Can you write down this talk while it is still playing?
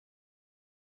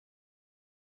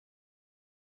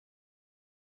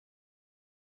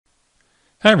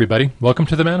Hi everybody, welcome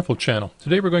to the Manifold channel.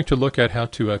 Today we're going to look at how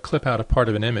to clip out a part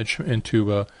of an image and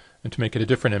to make it a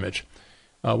different image.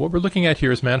 What we're looking at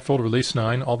here is Manifold Release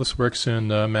 9. All this works in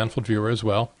Manifold Viewer as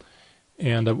well.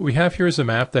 And what we have here is a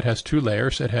map that has two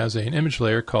layers. It has an image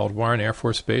layer called Wire and Air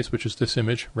Force Base, which is this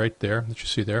image right there that you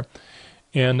see there.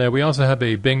 And we also have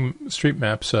a Bing Street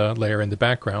Maps layer in the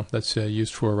background that's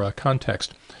used for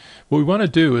context. What we want to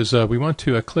do is we want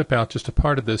to clip out just a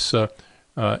part of this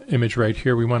image right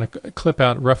here. We want to clip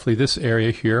out roughly this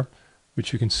area here,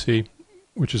 which you can see,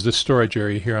 which is the storage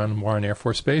area here on Wire and Air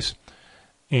Force Base.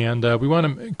 And we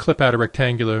want to clip out a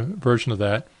rectangular version of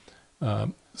that.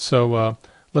 So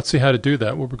let's see how to do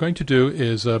that. What we're going to do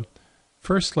is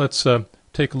first let's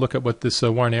take a look at what this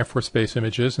Wire and Air Force Base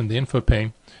image is in the info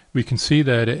pane. We can see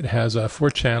that it has 4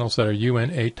 channels that are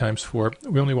UN 8 times 4.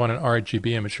 We only want an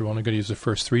RGB image. We're only going to use the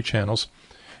first 3 channels.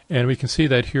 And we can see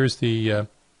that here's the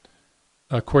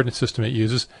coordinate system it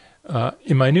uses.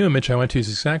 In my new image, I want to use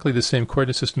exactly the same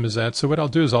coordinate system as that. So what I'll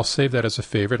do is I'll save that as a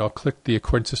favorite. I'll click the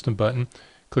coordinate system button,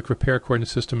 click Repair Coordinate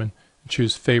System, and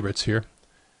choose Favorites here.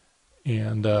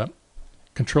 And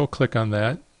Control click on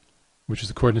that, which is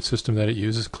the coordinate system that it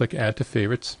uses. Click Add to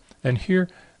Favorites. And here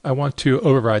I want to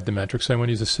override the metrics. I want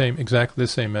to use exactly the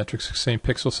same metrics, same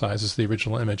pixel size as the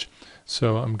original image.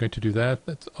 So I'm going to do that.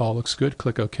 That all looks good.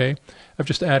 Click OK. I've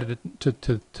just added it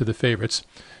to the favorites.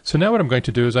 So now what I'm going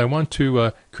to do is I want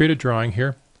to create a drawing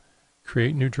here.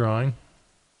 Create new drawing.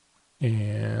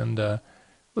 And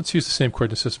let's use the same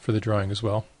coordinate system for the drawing as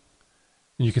well.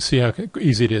 And you can see how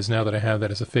easy it is now that I have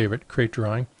that as a favorite. Create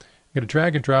drawing. I'm going to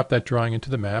drag and drop that drawing into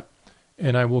the map.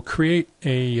 And I will create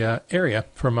a area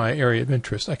for my area of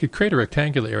interest. I could create a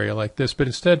rectangular area like this, but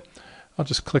instead I'll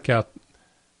just click out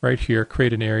right here,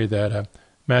 create an area that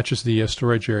matches the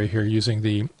storage area here using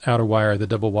the outer wire, the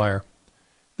double wire.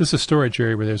 This is a storage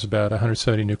area where there's about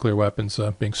 170 nuclear weapons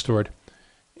being stored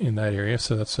in that area,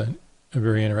 so that's a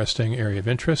very interesting area of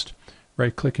interest.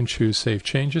 Right click and choose Save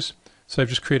Changes. So I've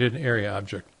just created an area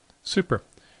object. Super.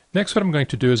 Next what I'm going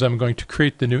to do is I'm going to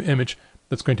create the new image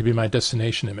that's going to be my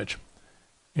destination image.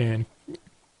 And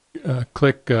right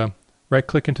click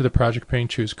into the project pane,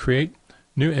 choose Create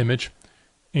New Image,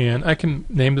 and I can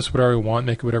name this whatever I want,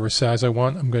 make it whatever size I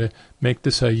want. I'm going to make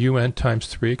this a UN times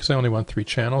 3 because I only want 3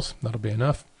 channels. That'll be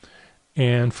enough.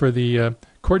 And for the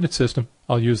coordinate system,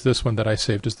 I'll use this one that I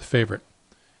saved as the favorite.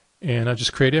 And I'll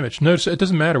just create image. Notice it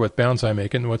doesn't matter what bounds I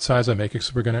make it and what size I make it,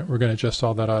 because we're going to adjust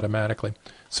all that automatically.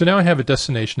 So now I have a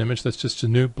destination image that's just a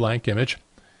new blank image,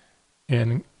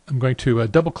 and I'm going to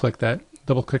double click that.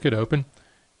 Double click it open,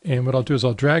 and what I'll do is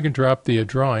I'll drag and drop the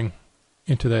drawing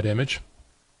into that image.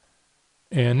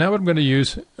 And now what I'm going to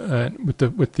use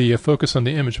with the focus on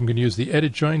the image, I'm going to use the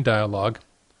Edit Join dialog.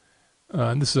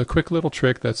 This is a quick little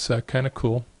trick that's kind of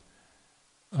cool.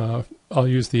 I'll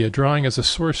use the drawing as a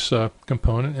source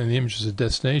component and the image as a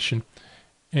destination.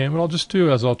 And what I'll just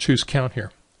do is I'll choose Count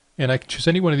here, and I can choose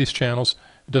any one of these channels.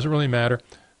 It doesn't really matter.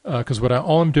 Because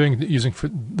all I'm doing using for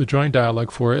the join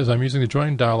dialog for is I'm using the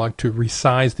join dialog to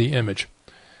resize the image.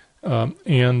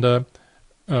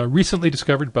 Recently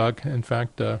discovered bug, in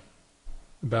fact,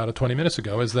 about 20 minutes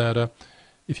ago, is that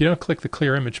if you don't click the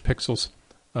clear image pixels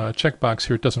checkbox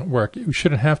here, it doesn't work. You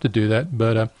shouldn't have to do that,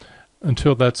 but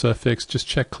until that's fixed, just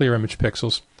check clear image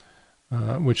pixels,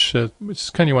 which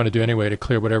is kind of you want to do anyway to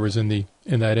clear whatever's in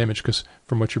that image, because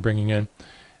from what you're bringing in,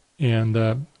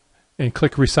 and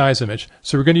click Resize Image.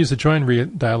 So we're going to use the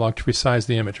Join dialog to resize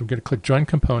the image. We're going to click Join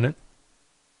Component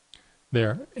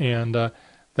there, and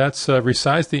that's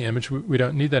resized the image. We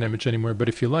don't need that image anymore, but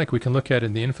if you like, we can look at it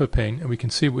in the info pane, and we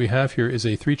can see what we have here is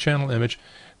a 3-channel image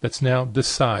that's now this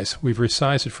size. We've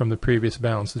resized it from the previous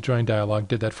bounds. The Join dialog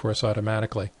did that for us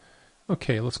automatically.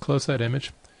 Okay, let's close that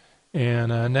image,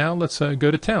 and now let's go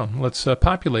to town. Let's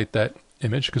populate that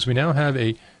image, because we now have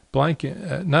a blank,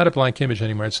 not a blank image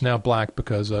anymore. It's now black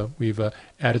because we've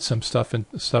added some stuff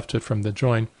to it from the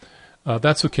join.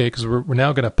 That's okay, because we're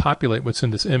now going to populate what's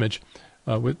in this image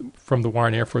from the Wire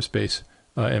and Air Force Base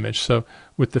image. So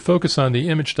with the focus on the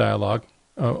image dialog,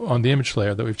 on the image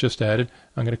layer that we've just added,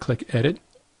 I'm going to click Edit,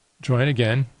 Join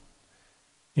again,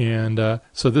 and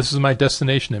so this is my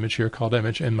destination image here called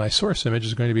Image, and my source image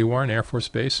is going to be Wire and Air Force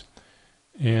Base,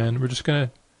 and we're just going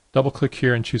to double click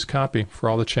here and choose Copy for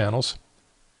all the channels.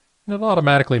 And it'll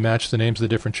automatically match the names of the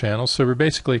different channels. So we're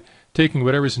basically taking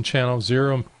whatever's in channel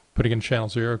 0 and putting in channel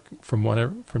 0 from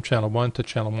channel 1 to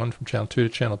channel 1, from channel 2 to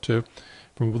channel 2,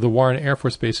 from the Wire and Air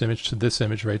Force Base image to this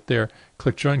image right there.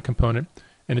 Click Join Component,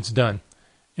 and it's done.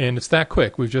 And it's that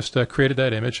quick. We've just created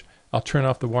that image. I'll turn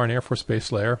off the Wire and Air Force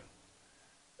Base layer,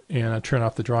 and I'll turn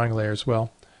off the drawing layer as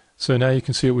well. So now you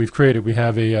can see what we've created. We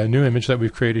have a new image that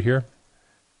we've created here.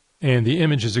 And the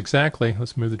image is exactly,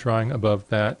 let's move the drawing above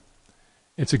that,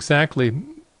 it's exactly,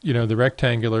 the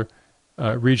rectangular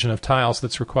region of tiles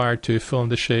that's required to fill in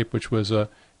the shape, which was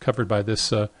covered by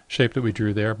this shape that we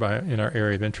drew there in our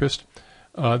area of interest.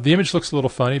 The image looks a little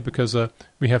funny because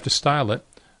we have to style it.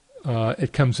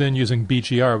 It comes in using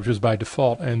BGR, which is by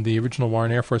default, and the original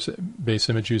Warren Air Force Base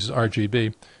image uses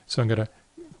RGB. So I'm going to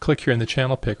click here in the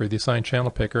channel picker, the assigned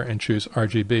channel picker, and choose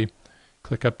RGB.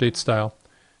 Click Update Style,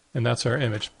 and that's our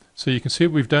image. So you can see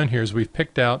what we've done here is we've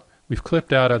clipped out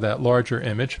of that larger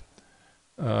image,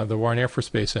 the Warren Air Force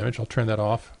Base image. I'll turn that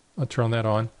off. I'll turn that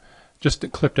on. Just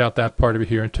clipped out that part of it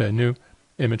here into a new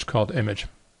image called Image.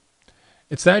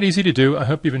 It's that easy to do. I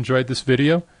hope you've enjoyed this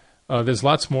video. There's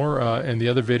lots more in the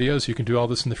other videos. You can do all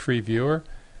this in the free viewer.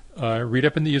 Read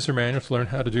up in the user manual to learn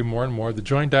how to do more and more. The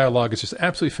join dialog is just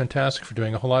absolutely fantastic for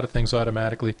doing a whole lot of things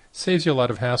automatically. Saves you a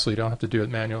lot of hassle. You don't have to do it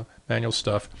manual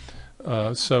stuff.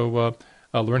 So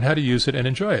learn how to use it and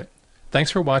enjoy it.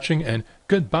 Thanks for watching, and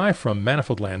goodbye from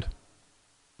Manifold Land.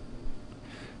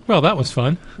 Well, that was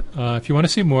fun. If you want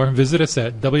to see more, visit us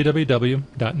at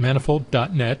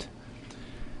www.manifold.net.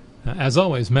 As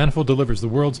always, Manifold delivers the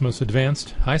world's most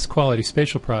advanced, highest quality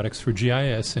spatial products for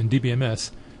GIS and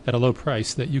DBMS at a low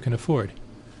price that you can afford.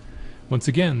 Once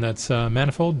again, that's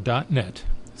manifold.net.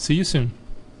 See you soon.